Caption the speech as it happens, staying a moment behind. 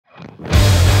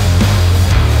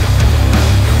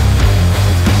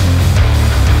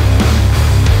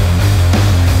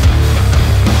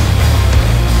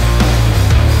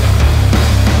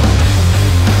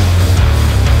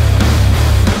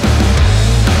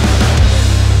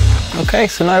Okay,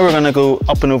 so now we're going to go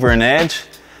up and over an edge.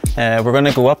 We're going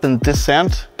to go up in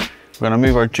descent. We're going to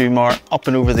move our Jumar up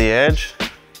and over the edge.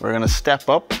 We're going to step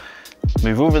up,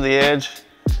 move over the edge,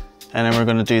 and then we're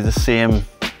going to do the same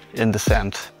in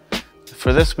descent.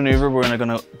 For this maneuver, we're going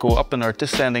to go up in our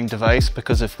descending device,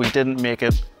 because if we didn't make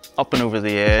it up and over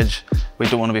the edge, we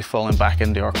don't want to be falling back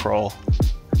into our crawl.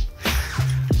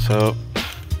 So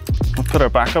we'll put our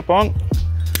backup on,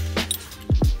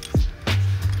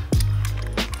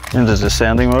 into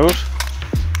descending mode.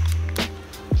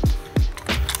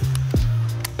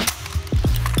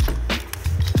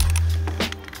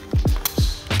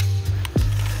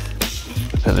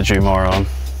 Put the Jumar on.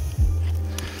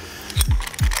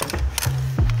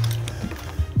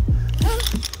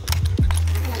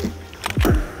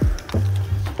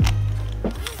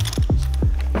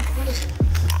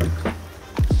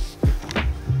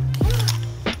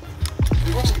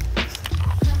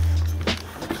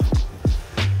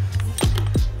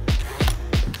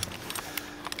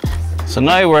 So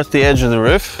now we're at the edge of the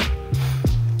roof.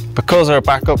 Because our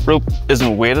backup rope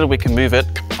isn't weighted, we can move it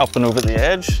up and over the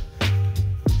edge.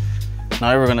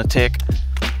 Now we're going to take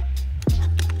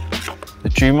the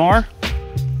Jumar,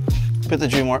 put the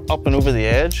Jumar up and over the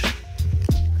edge,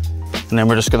 and then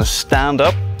we're just going to stand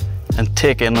up and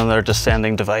take in on our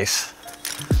descending device.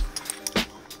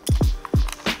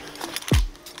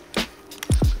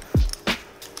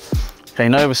 Okay,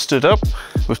 now we've stood up,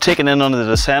 we've taken in on the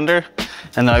descender,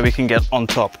 and now we can get on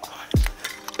top.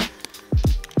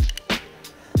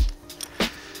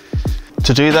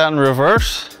 To do that in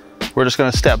reverse, we're just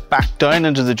going to step back down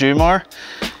into the Jumar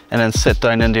and then sit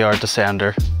down into our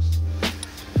descender.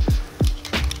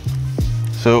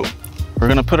 So we're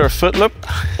going to put our foot loop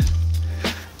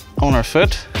on our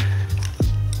foot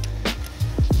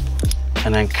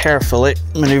and then carefully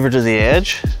maneuver to the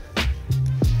edge.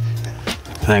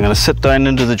 And then I'm going to sit down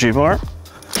into the Jumar.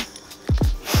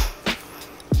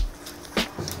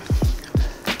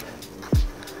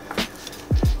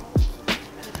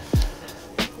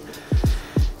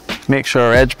 Make sure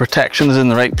our edge protection is in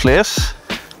the right place.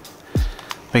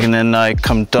 We can then now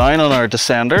come down on our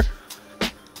descender.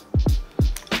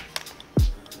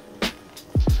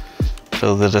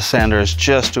 So the descender is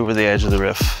just over the edge of the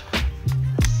roof.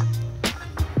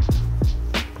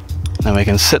 Then we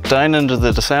can sit down into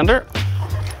the descender.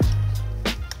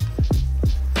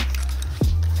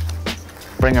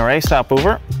 Bring our ice up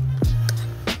over.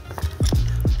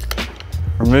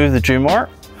 Remove the Jumar.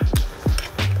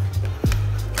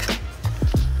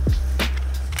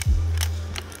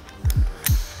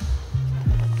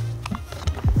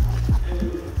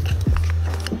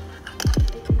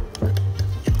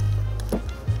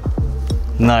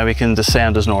 Now we can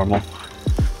descend as normal.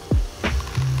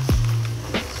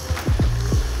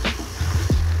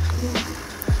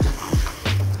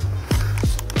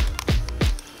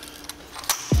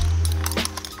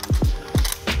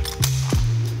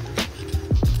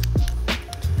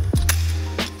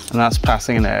 And that's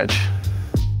passing an edge.